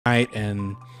Fortnite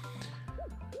and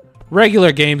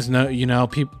regular games, you know,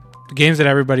 games that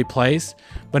everybody plays.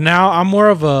 But now I'm more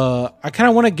of a, I kind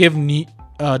of want to give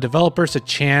developers a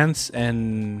chance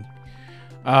and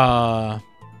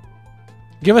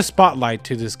give a spotlight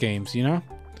to these games, you know?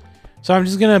 So I'm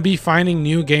just going to be finding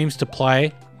new games to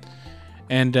play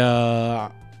and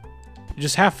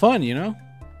just have fun, you know?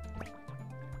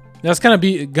 That's gonna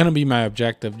be my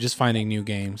objective, just finding new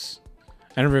games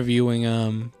and reviewing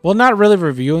them. Well, not really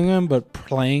reviewing them, but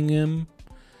playing them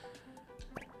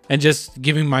and just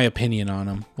giving my opinion on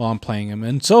them while I'm playing them.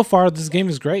 And so far, this game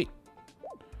is great.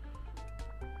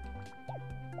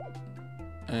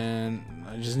 And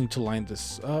I just need to line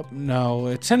this up. No,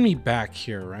 it sent me back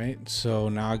here, right? So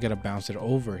now I gotta bounce it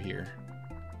over here.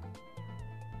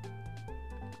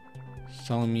 It's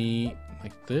telling me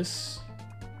like this.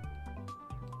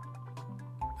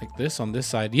 Like this on this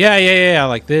side. Yeah,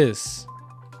 like this.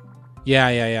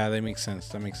 Yeah, that makes sense.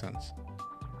 That makes sense.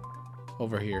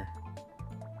 Over here.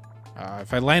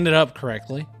 If I line it up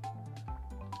correctly.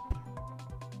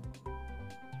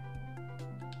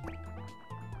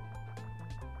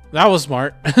 That was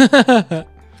smart.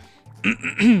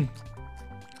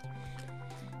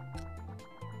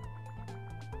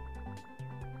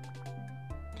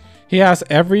 He has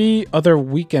every other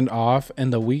weekend off,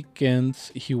 and the weekends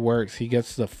he works, he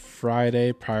gets the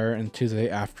Friday prior and Tuesday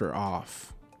after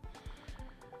off.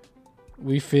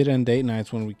 We fit in date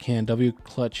nights when we can. W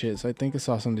clutches. I think it's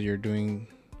awesome that you're doing.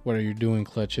 What are you doing,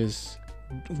 clutches?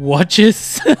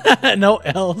 Watches? No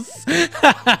else.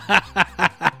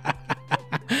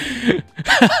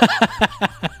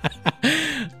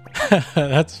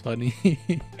 That's funny.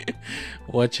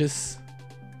 Watches.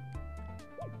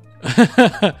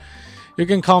 You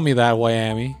can call me that,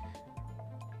 Wyami.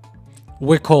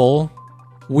 Wickle.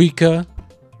 Wika.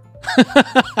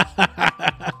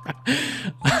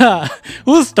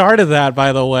 Who started that,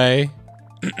 by the way?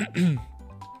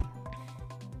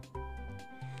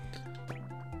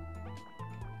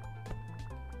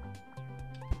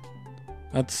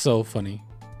 That's so funny.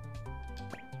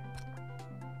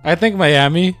 I think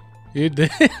Miami. You did.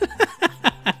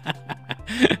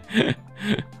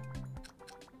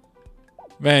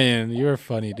 Man, you're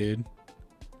funny, dude.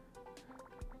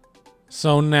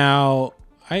 So now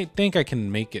I think I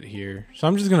can make it here. So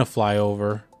I'm just gonna fly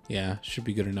over. Yeah, should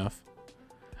be good enough.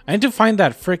 I need to find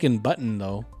that freaking button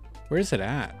though. Where is it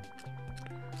at?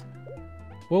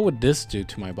 What would this do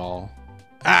to my ball?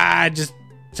 Ah, just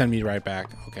send me right back.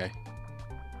 Okay.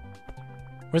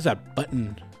 Where's that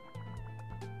button?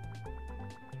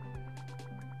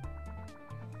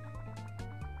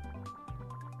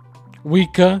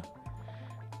 Wika.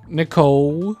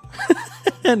 Nicole.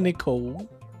 Nicole.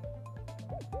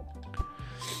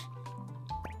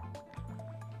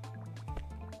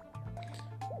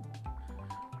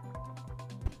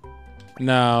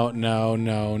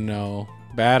 No.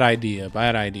 Bad idea.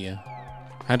 Bad idea.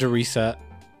 Had to reset.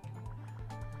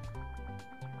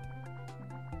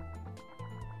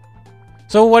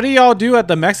 So what do y'all do at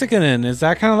the Mexican Inn? Is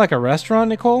that kind of like a restaurant,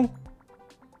 Nicole?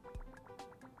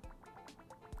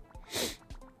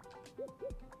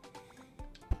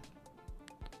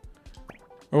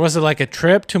 Or was it like a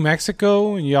trip to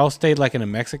Mexico and y'all stayed like in a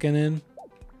Mexican Inn?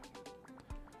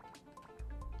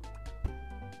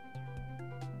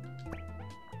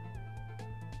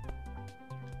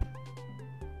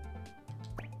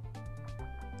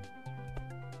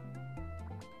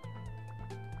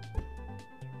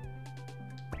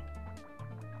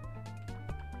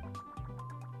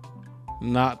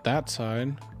 Not that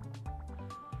side.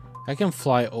 I can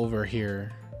fly over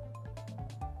here.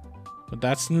 But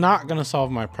that's not going to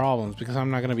solve my problems because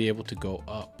I'm not going to be able to go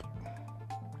up.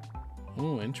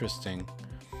 Oh, interesting.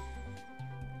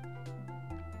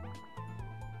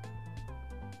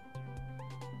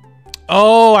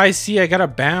 Oh, I see. I got to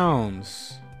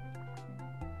bounce.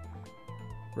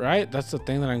 Right? That's the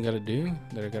thing that I'm going to do.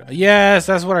 Yes,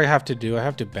 that's what I have to do. I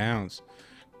have to bounce.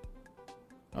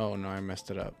 Oh, no, I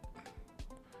messed it up.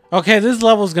 Okay, this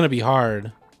level is going to be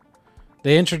hard.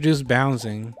 They introduced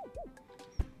bouncing.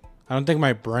 I don't think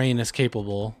my brain is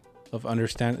capable of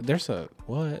understanding. There's a...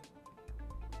 What?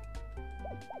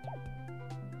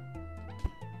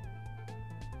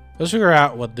 Let's figure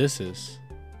out what this is.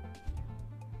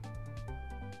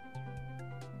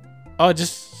 Oh, it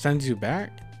just sends you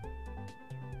back?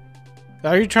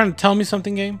 Are you trying to tell me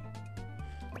something, game?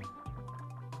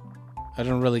 I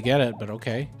don't really get it, but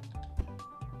okay.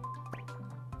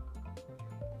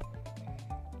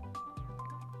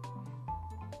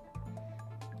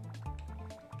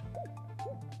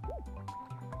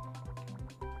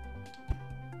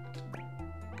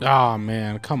 Oh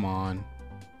man, come on.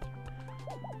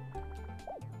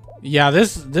 Yeah,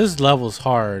 this level's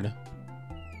hard.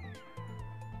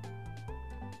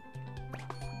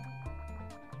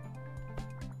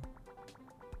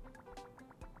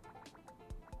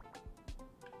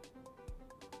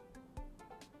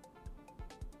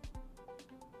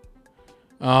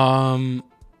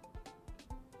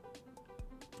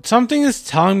 Something is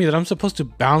telling me that I'm supposed to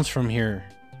bounce from here.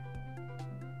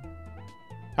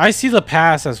 I see the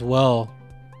pass as well.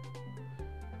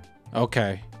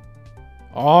 Okay.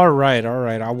 Alright,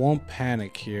 alright. I won't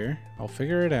panic here. I'll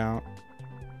figure it out.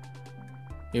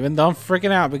 Even though I'm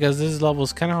freaking out because this level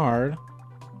is kind of hard.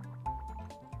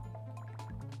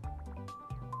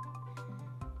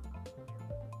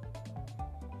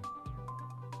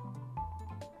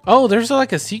 Oh, there's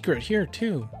like a secret here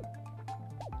too.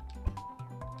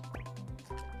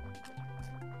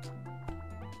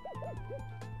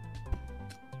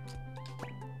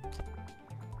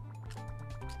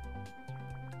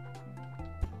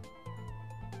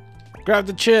 Grab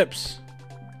the chips.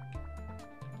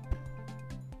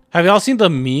 Have y'all seen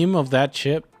the meme of that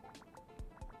chip?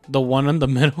 The one in the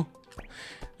middle?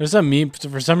 There's a meme.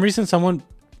 For some reason, someone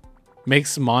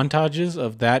makes montages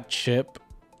of that chip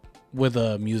with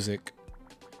music.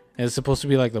 And it's supposed to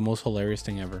be like the most hilarious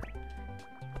thing ever.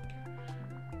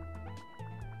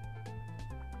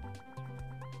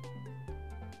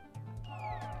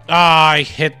 Ah, I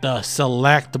hit the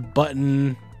select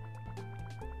button.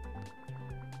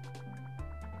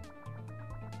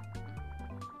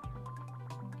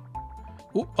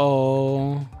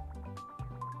 Uh-oh.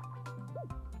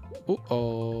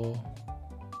 Uh-oh.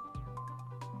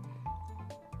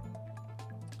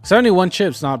 71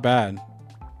 chips, not bad.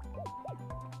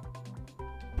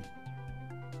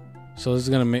 So this is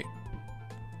gonna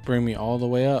bring me all the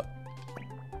way up.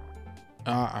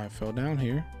 I fell down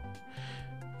here.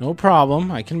 No problem.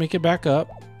 I can make it back up.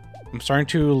 I'm starting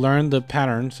to learn the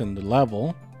patterns and the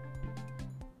level.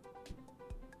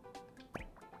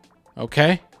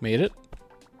 Okay, made it.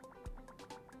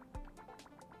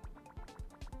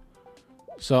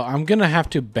 So I'm gonna have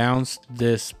to bounce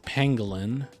this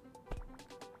pangolin.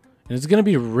 And it's gonna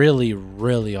be really,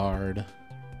 really hard.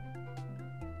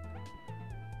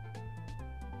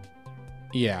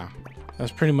 Yeah,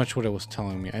 that's pretty much what it was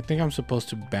telling me. I think I'm supposed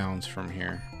to bounce from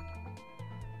here.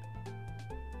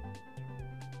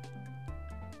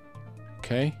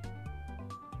 Okay.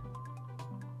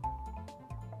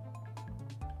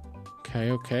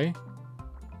 Okay, okay.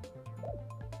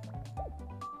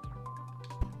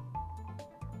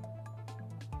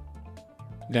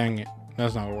 Dang it.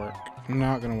 That's not gonna work.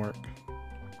 Not gonna work.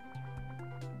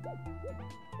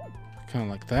 Kind of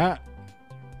like that.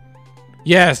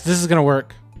 Yes, this is gonna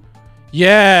work.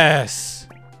 Yes!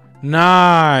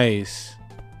 Nice!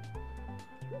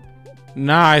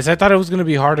 Nice. I thought it was gonna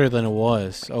be harder than it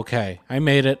was. Okay, I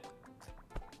made it.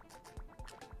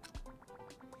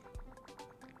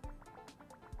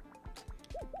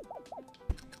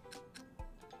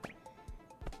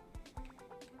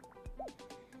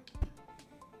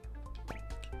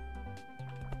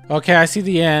 Okay, I see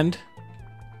the end.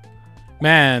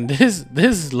 Man,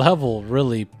 this level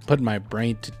really put my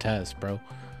brain to test, bro.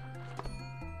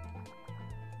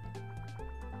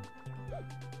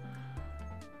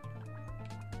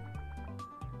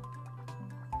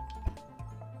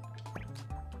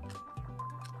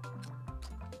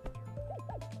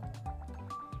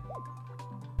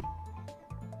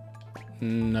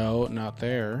 No, not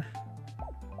there.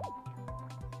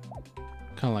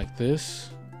 Kind of like this.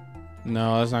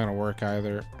 No, that's not gonna work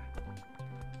either.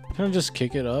 Can I just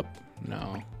kick it up?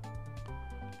 No.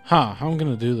 Huh, how am I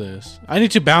gonna do this? I need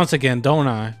to bounce again, don't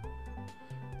I?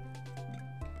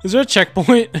 Is there a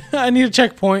checkpoint? I need a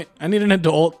checkpoint. I need an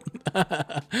adult.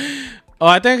 Oh,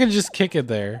 I think I can just kick it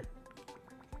there.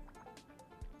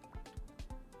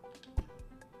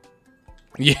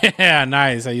 Yeah,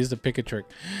 nice. I used a pick a trick.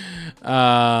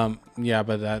 Yeah,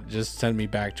 but that just sent me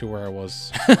back to where I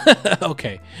was.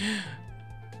 Okay.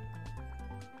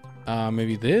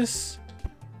 Maybe this?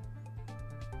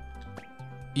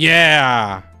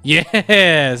 Yeah!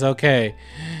 Yes! Okay.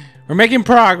 We're making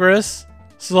progress.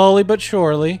 Slowly but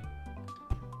surely.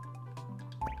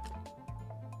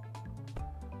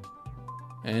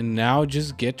 And now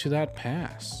just get to that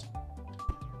pass.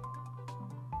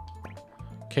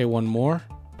 Okay, one more.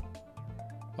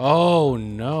 Oh,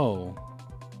 no.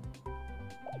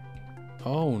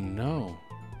 Oh, no.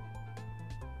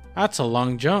 That's a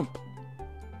long jump.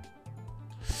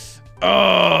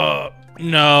 Oh,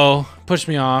 no. Push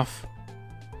me off.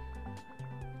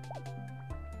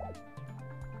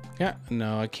 Yeah,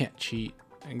 no, I can't cheat.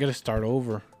 I gotta start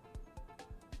over.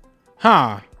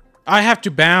 Huh. I have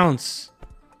to bounce.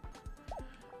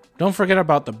 Don't forget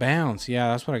about the bounce. Yeah,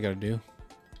 that's what I gotta do.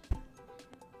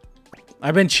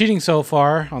 I've been cheating so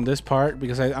far on this part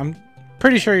because I'm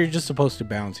pretty sure you're just supposed to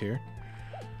bounce here.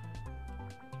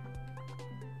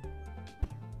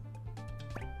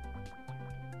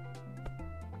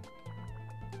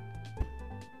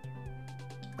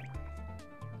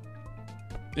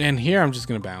 And here I'm just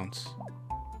gonna bounce.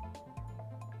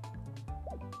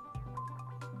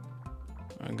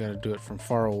 I gotta do it from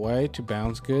far away to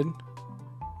bounce good.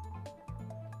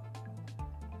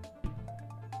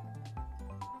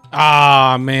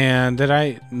 Ah, man, did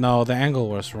I? No, the angle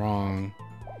was wrong.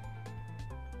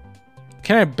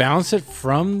 Can I bounce it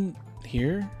from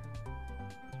here?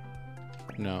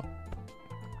 No.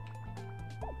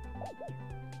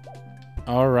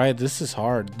 All right, this is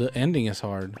hard. The ending is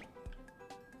hard.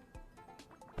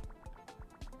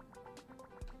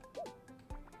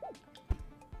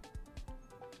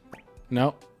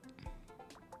 No.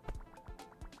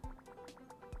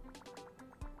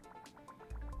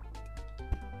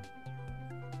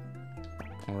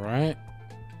 All right.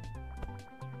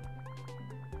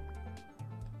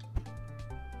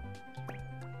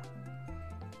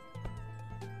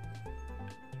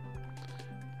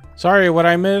 Sorry, what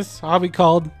I missed? I'll be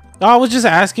called. Oh, I was just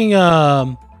asking,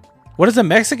 what is a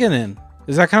Mexican Inn?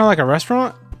 Is that kind of like a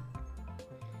restaurant?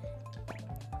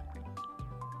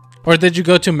 Or did you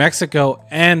go to Mexico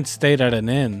and stayed at an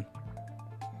inn?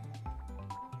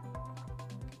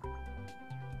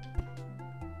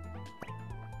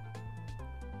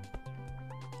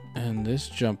 And this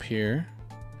jump here.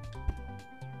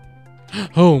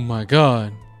 Oh my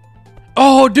god.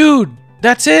 Oh, dude,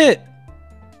 that's it.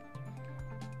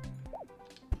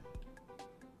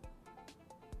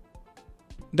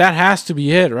 That has to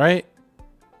be it, right?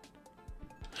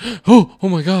 Oh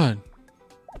my god.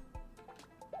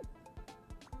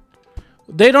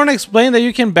 They don't explain that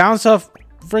you can bounce off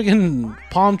friggin'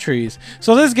 palm trees.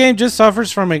 So this game just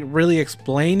suffers from like really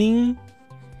explaining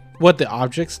what the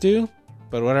objects do.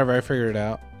 But whatever, I figured it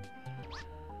out.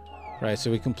 Right,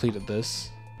 so we completed this.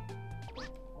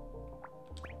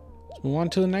 Let's move on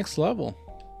to the next level.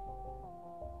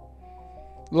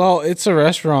 Well, it's a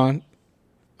restaurant.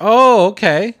 Oh,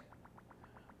 okay.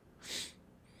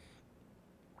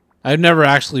 I've never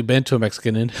actually been to a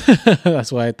Mexican Inn.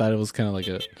 That's why I thought it was kind of like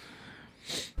a...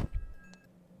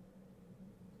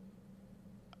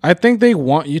 I think they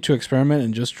want you to experiment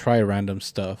and just try random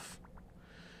stuff.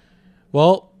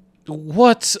 Well,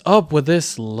 what's up with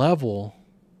this level?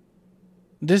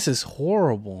 This is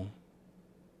horrible.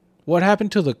 What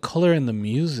happened to the color and the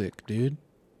music, dude?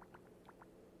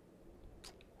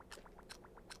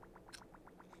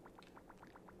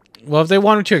 Well, if they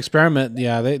wanted to experiment,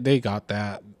 yeah, they got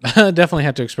that. Definitely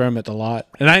had to experiment a lot.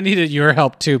 And I needed your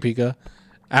help too, Pika.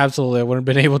 Absolutely, I wouldn't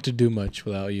have been able to do much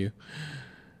without you.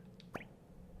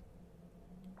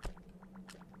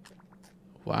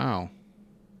 Wow.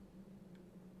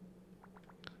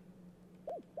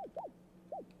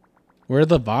 Where'd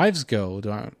the vibes go?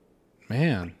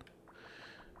 Man.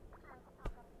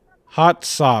 Hot,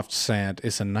 soft sand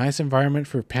is a nice environment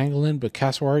for Pangolin, but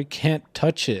Cassowary can't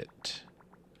touch it.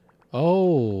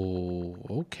 Oh,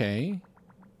 okay.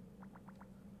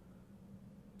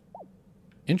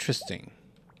 Interesting.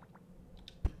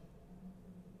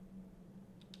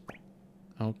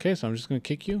 Okay, so I'm just going to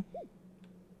kick you.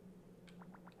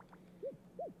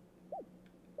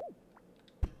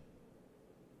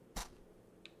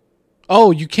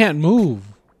 Oh, you can't move.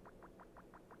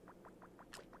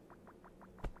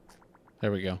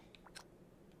 There we go.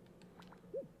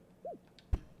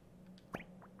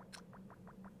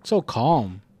 So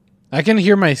calm. I can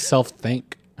hear myself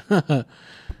think. I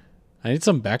need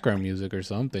some background music or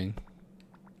something.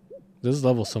 This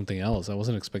level's something else. I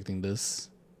wasn't expecting this.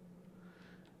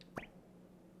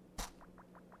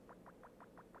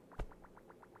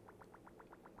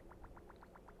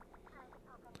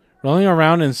 Rolling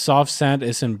around in soft sand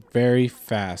isn't very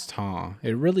fast, huh?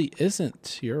 It really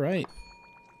isn't. You're right.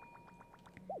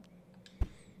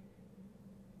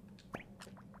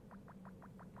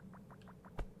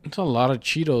 There's a lot of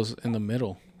Cheetos in the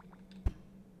middle.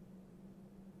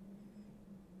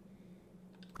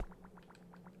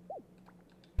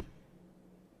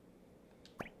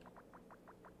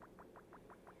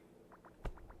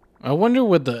 I wonder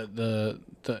what the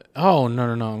oh no,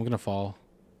 I'm gonna fall.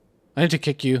 I need to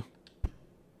kick you.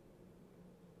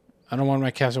 I don't want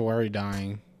my cassowary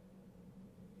dying.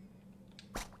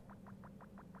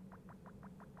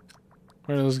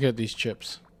 Alright, let's get these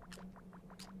chips.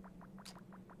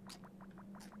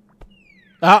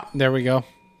 Ah, there we go.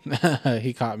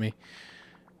 He caught me.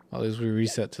 At least we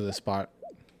reset to the spot.